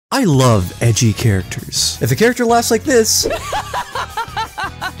I love edgy characters. If a character laughs like this,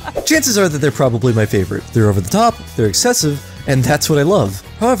 chances are that they're probably my favorite. They're over the top, they're excessive, and that's what I love.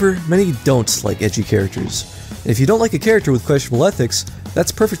 However, many don't like edgy characters. If you don't like a character with questionable ethics,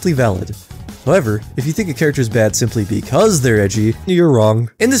 that's perfectly valid. However, if you think a character is bad simply because they're edgy, you're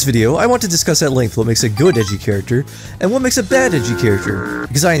wrong. In this video, I want to discuss at length what makes a good edgy character and what makes a bad edgy character,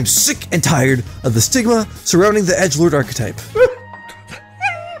 because I am sick and tired of the stigma surrounding the Edgelord archetype.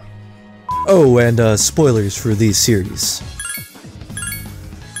 Oh, and spoilers for these series.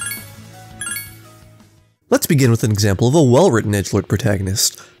 Let's begin with an example of a well-written Edgelord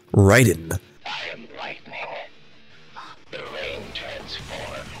protagonist, Raiden. I am lightning. The rain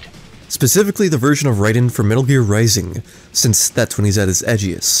transformed. Specifically the version of Raiden from Metal Gear Rising, since that's when he's at his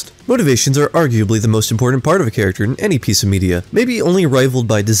edgiest. Motivations are arguably the most important part of a character in any piece of media, maybe only rivaled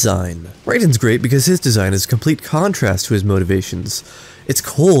by design. Raiden's great because his design is a complete contrast to his motivations. It's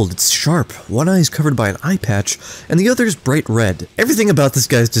cold, it's sharp, one eye is covered by an eye patch, and the other is bright red. Everything about this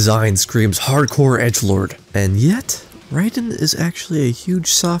guy's design screams hardcore edgelord. And yet, Raiden is actually a huge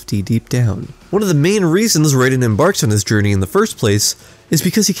softie deep down. One of the main reasons Raiden embarks on his journey in the first place is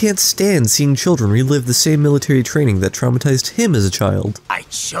because he can't stand seeing children relive the same military training that traumatized him as a child. I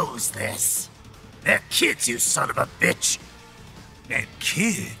chose this. They're kids, you son of a bitch. And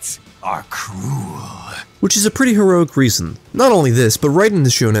kids are cruel. Which is a pretty heroic reason. Not only this, but Raiden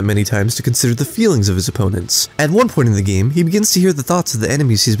is shown at many times to consider the feelings of his opponents. At one point in the game, he begins to hear the thoughts of the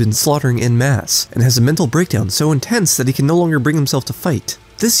enemies he's been slaughtering en masse, and has a mental breakdown so intense that he can no longer bring himself to fight.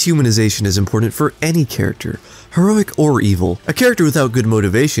 This humanization is important for any character, heroic or evil. A character without good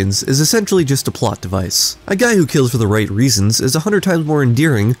motivations is essentially just a plot device. A guy who kills for the right reasons is 100 times more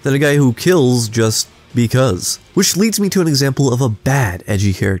endearing than a guy who kills just because. Which leads me to an example of a bad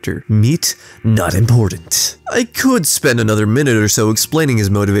edgy character. Meet Not Important. I could spend another minute or so explaining his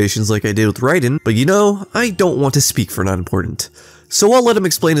motivations like I did with Raiden, but you know, I don't want to speak for Not Important. So I'll let him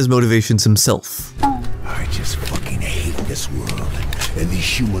explain his motivations himself. I just fucking hate this world and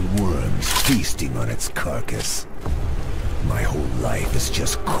these human worms feasting on its carcass. My whole life is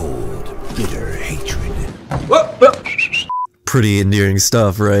just cold, bitter hatred. Pretty endearing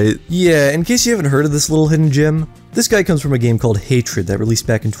stuff, right? Yeah, in case you haven't heard of this little hidden gem, this guy comes from a game called Hatred that released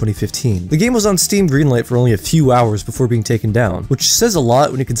back in 2015. The game was on Steam Greenlight for only a few hours before being taken down, which says a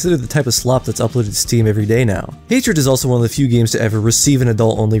lot when you consider the type of slop that's uploaded to Steam every day now. Hatred is also one of the few games to ever receive an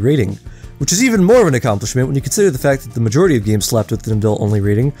adult-only rating, which is even more of an accomplishment when you consider the fact that the majority of games slapped with an adult-only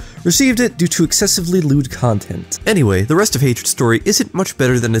rating received it due to excessively lewd content. Anyway, the rest of Hatred's story isn't much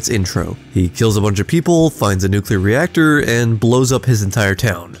better than its intro. He kills a bunch of people, finds a nuclear reactor, and blows up his entire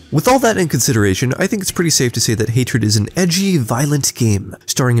town. With all that in consideration, I think it's pretty safe to say that Hatred is an edgy, violent game,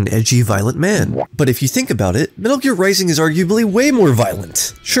 starring an edgy, violent man. But if you think about it, Metal Gear Rising is arguably way more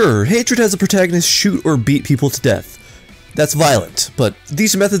violent. Sure, Hatred has a protagonist shoot or beat people to death. That's violent, but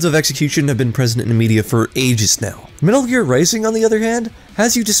these methods of execution have been present in the media for ages now. Metal Gear Rising, on the other hand,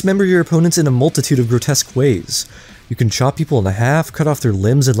 has you dismember your opponents in a multitude of grotesque ways. You can chop people in half, cut off their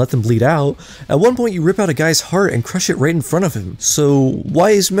limbs, and let them bleed out. At one point, you rip out a guy's heart and crush it right in front of him. So why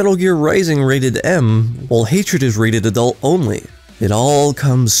is Metal Gear Rising rated M, while Hatred is rated adult only? It all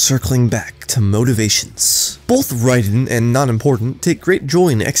comes circling back to motivations. Both Raiden and Not Important take great joy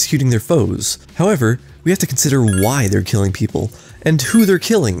in executing their foes. However, we have to consider why they're killing people, and who they're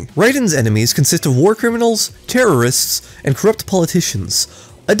killing. Raiden's enemies consist of war criminals, terrorists, and corrupt politicians.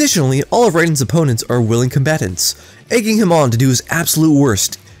 Additionally, all of Raiden's opponents are willing combatants, egging him on to do his absolute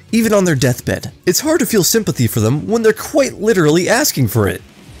worst, even on their deathbed. It's hard to feel sympathy for them when they're quite literally asking for it.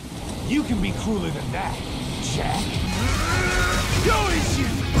 You can be cooler than that, Jack.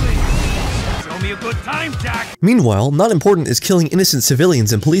 Show me a good time, Jack. Meanwhile, Not Important is killing innocent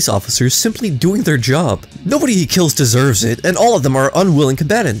civilians and police officers simply doing their job. Nobody he kills deserves it, and all of them are unwilling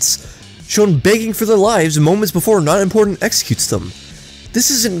combatants, shown begging for their lives moments before Not Important executes them. This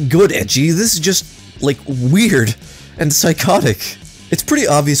isn't good, Edgy, this is just, like, weird and psychotic. It's pretty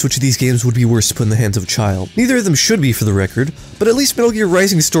obvious which of these games would be worse to put in the hands of a child. Neither of them should be, for the record, but at least Metal Gear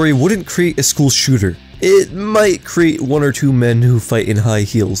Rising's story wouldn't create a school shooter. It might create one or two men who fight in high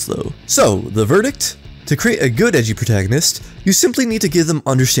heels, though. So, the verdict? To create a good edgy protagonist, you simply need to give them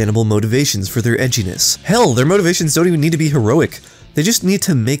understandable motivations for their edginess. Hell, their motivations don't even need to be heroic, they just need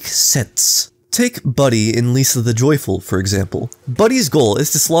to make sense. Take Buddy in Lisa the Joyful, for example. Buddy's goal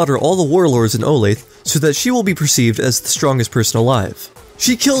is to slaughter all the warlords in Olathe so that she will be perceived as the strongest person alive.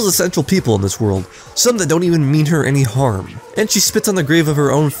 She kills essential people in this world, some that don't even mean her any harm. And she spits on the grave of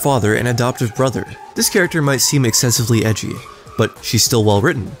her own father and adoptive brother. This character might seem excessively edgy, but she's still well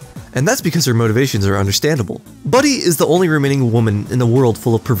written. and that's because her motivations are understandable. Buddy is the only remaining woman in a world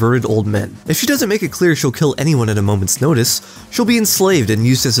full of perverted old men. If she doesn't make it clear she'll kill anyone at a moment's notice, she'll be enslaved and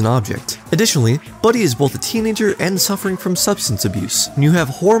used as an object. Additionally, Buddy is both a teenager and suffering from substance abuse. When you have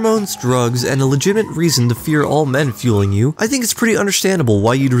hormones, drugs, and a legitimate reason to fear all men fueling you, I think it's pretty understandable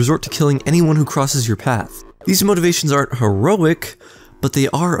why you'd resort to killing anyone who crosses your path. These motivations aren't heroic, but they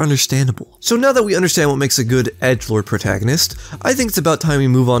are understandable. So now that we understand what makes a good Edgelord protagonist, I think it's about time we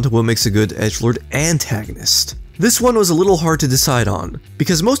move on to what makes a good Edgelord Antagonist. This one was a little hard to decide on,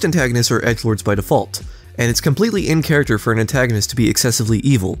 because most antagonists are Edgelords by default, and it's completely in character for an antagonist to be excessively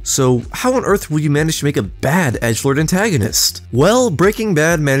evil. So how on earth will you manage to make a bad Edgelord antagonist? Well, Breaking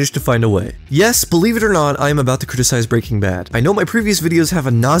Bad managed to find a way. Yes, believe it or not, I am about to criticize Breaking Bad. I know my previous videos have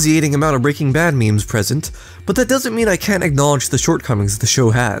a nauseating amount of Breaking Bad memes present, but that doesn't mean I can't acknowledge the shortcomings the show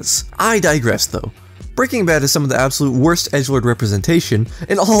has. I digress though. Breaking Bad is some of the absolute worst Edgelord representation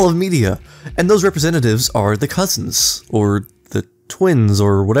in all of media, and those representatives are the cousins, or the twins,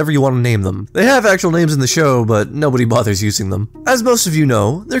 or whatever you want to name them. They have actual names in the show, but nobody bothers using them. As most of you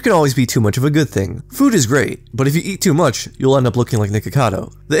know, there can always be too much of a good thing. Food is great, but if you eat too much, you'll end up looking like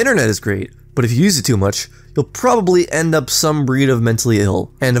Nikocado. The internet is great, but if you use it too much, you'll probably end up some breed of mentally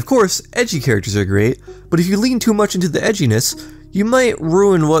ill. And of course, edgy characters are great, but if you lean too much into the edginess, you might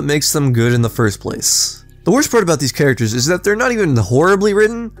ruin what makes them good in the first place. The worst part about these characters is that they're not even horribly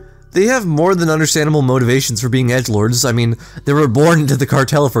written. They have more than understandable motivations for being edgelords. I mean, they were born into the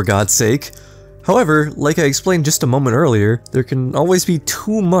cartel for God's sake. However, like I explained just a moment earlier, there can always be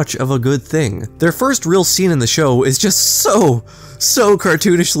too much of a good thing. Their first real scene in the show is just so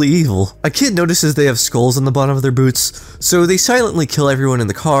cartoonishly evil. A kid notices they have skulls on the bottom of their boots, so they silently kill everyone in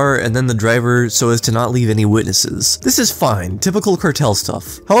the car and then the driver so as to not leave any witnesses. This is fine, typical cartel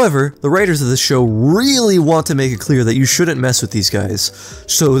stuff. However, the writers of this show really want to make it clear that you shouldn't mess with these guys,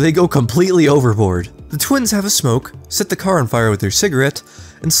 so they go completely overboard. The twins have a smoke, set the car on fire with their cigarette,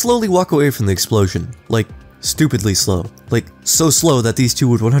 and slowly walk away from the explosion. Like, stupidly slow. Like, so slow that these two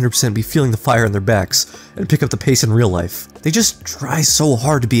would 100% be feeling the fire on their backs and pick up the pace in real life. They just try so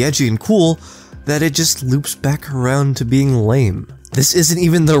hard to be edgy and cool that it just loops back around to being lame. This isn't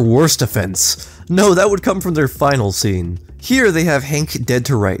even their worst offense. No, that would come from their final scene. Here they have Hank dead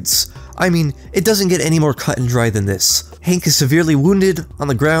to rights. I mean, it doesn't get any more cut and dry than this. Hank is severely wounded, on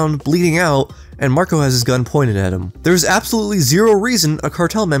the ground, bleeding out, and Marco has his gun pointed at him. There's absolutely zero reason a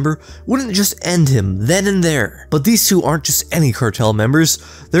cartel member wouldn't just end him then and there. But these two aren't just any cartel members,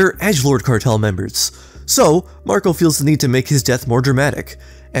 they're Edgelord cartel members. So, Marco feels the need to make his death more dramatic,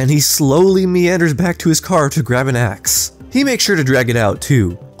 and he slowly meanders back to his car to grab an axe. He makes sure to drag it out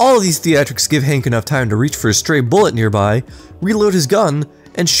too. All of these theatrics give Hank enough time to reach for a stray bullet nearby, reload his gun,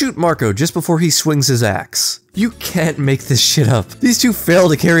 and shoot Marco just before he swings his axe. You can't make this shit up. These two fail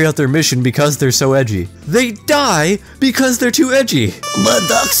to carry out their mission because they're so edgy. They die because they're too edgy. But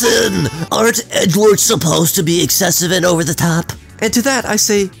Duxon, aren't Edgelords supposed to be excessive and over the top? And to that I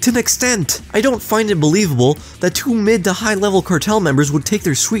say, to an extent. I don't find it believable that two mid to high level cartel members would take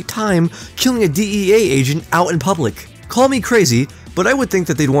their sweet time killing a DEA agent out in public. Call me crazy, but I would think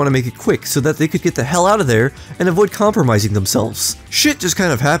that they'd want to make it quick so that they could get the hell out of there and avoid compromising themselves. Shit just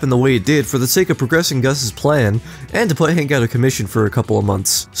kind of happened the way it did for the sake of progressing Gus's plan and to put Hank out of commission for a couple of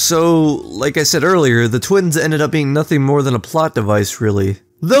months. So, like I said earlier, the twins ended up being nothing more than a plot device, really.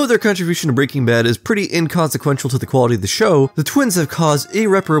 Though their contribution to Breaking Bad is pretty inconsequential to the quality of the show, the twins have caused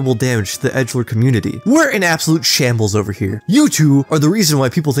irreparable damage to the Edgelord community. We're in absolute shambles over here. You two are the reason why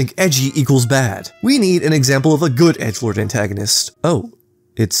people think edgy equals bad. We need an example of a good Edgelord antagonist. Oh,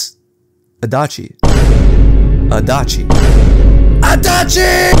 it's Adachi. Adachi.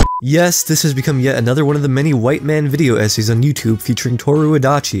 Adachi! Yes, this has become yet another one of the many white man video essays on YouTube featuring Toru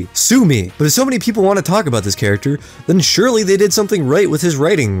Adachi. Sue me! But if so many people want to talk about this character, then surely they did something right with his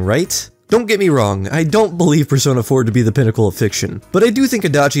writing, right? Don't get me wrong, I don't believe Persona 4 to be the pinnacle of fiction, but I do think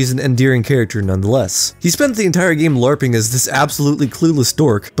Adachi is an endearing character nonetheless. He spent the entire game LARPing as this absolutely clueless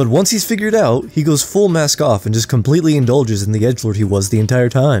dork, but once he's figured out, he goes full mask off and just completely indulges in the edgelord he was the entire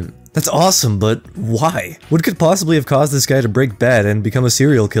time. That's awesome, but why? What could possibly have caused this guy to break bad and become a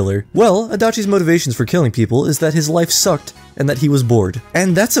serial killer? Well, Adachi's motivations for killing people is that his life sucked and that he was bored.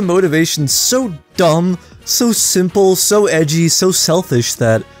 And that's a motivation so dumb, so simple, so edgy, so selfish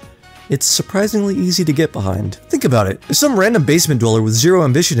that it's surprisingly easy to get behind. Think about it. If some random basement dweller with zero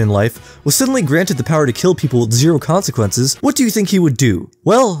ambition in life was suddenly granted the power to kill people with zero consequences, what do you think he would do?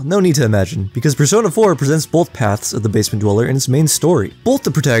 Well, no need to imagine, because Persona 4 presents both paths of the basement dweller in its main story. Both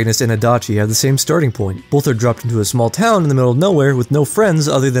the protagonist and Edgy have the same starting point. Both are dropped into a small town in the middle of nowhere with no friends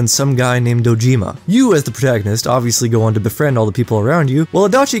other than some guy named Dojima. You, as the protagonist, obviously go on to befriend all the people around you,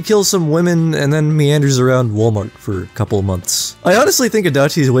 while Edgy kills some women and then meanders around Walmart for a couple of months. I honestly think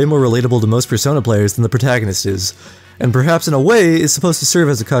Edgy is way more relatable to most Persona players than the protagonist is, and perhaps in a way is supposed to serve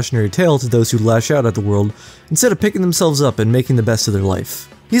as a cautionary tale to those who lash out at the world instead of picking themselves up and making the best of their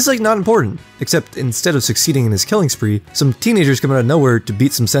life. He's like not important, except instead of succeeding in his killing spree, some teenagers come out of nowhere to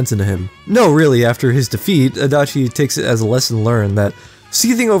beat some sense into him. No, really, after his defeat, Edgy takes it as a lesson learned that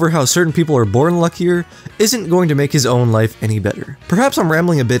seething over how certain people are born luckier isn't going to make his own life any better. Perhaps I'm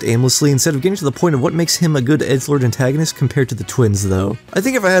rambling a bit aimlessly instead of getting to the point of what makes him a good Edgelord antagonist compared to the twins, though. I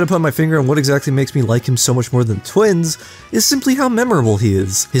think if I had to put my finger on what exactly makes me like him so much more than twins, is simply how memorable he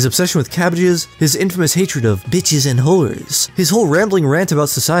is. His obsession with cabbages, his infamous hatred of bitches and whores, his whole rambling rant about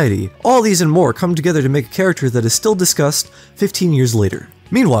society, all these and more come together to make a character that is still discussed 15 years later.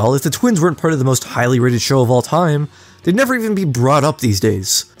 Meanwhile, if the twins weren't part of the most highly rated show of all time, they'd never even be brought up these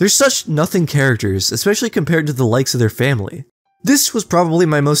days. They're such nothing characters, especially compared to the likes of their family. This was probably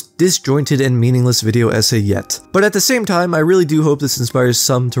my most disjointed and meaningless video essay yet, but at the same time, I really do hope this inspires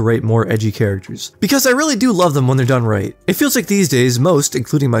some to write more edgy characters, because I really do love them when they're done right. It feels like these days, most,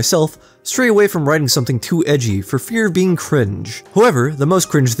 including myself, stray away from writing something too edgy for fear of being cringe. However, the most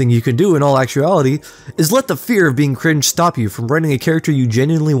cringe thing you can do in all actuality is let the fear of being cringe stop you from writing a character you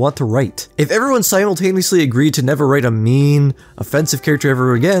genuinely want to write. If everyone simultaneously agreed to never write a mean, offensive character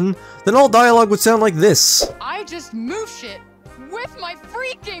ever again, then all dialogue would sound like this. I just move shit with my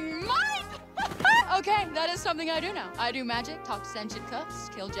freaking mind! Okay, that is something I do now. I do magic, talk to sentient cups,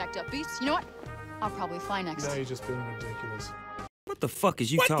 kill jacked up beasts. You know what? I'll probably fly next. Now you're just being ridiculous. What the fuck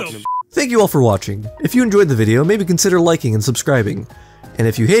is you talking about? Thank you all for watching. If you enjoyed the video, maybe consider liking and subscribing. And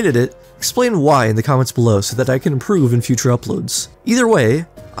if you hated it, explain why in the comments below so that I can improve in future uploads. Either way,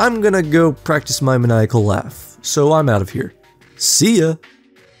 I'm gonna go practice my maniacal laugh, so I'm out of here. See ya!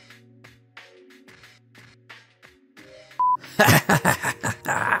 Ha ha ha ha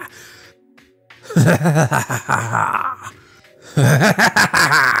ha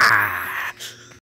ha!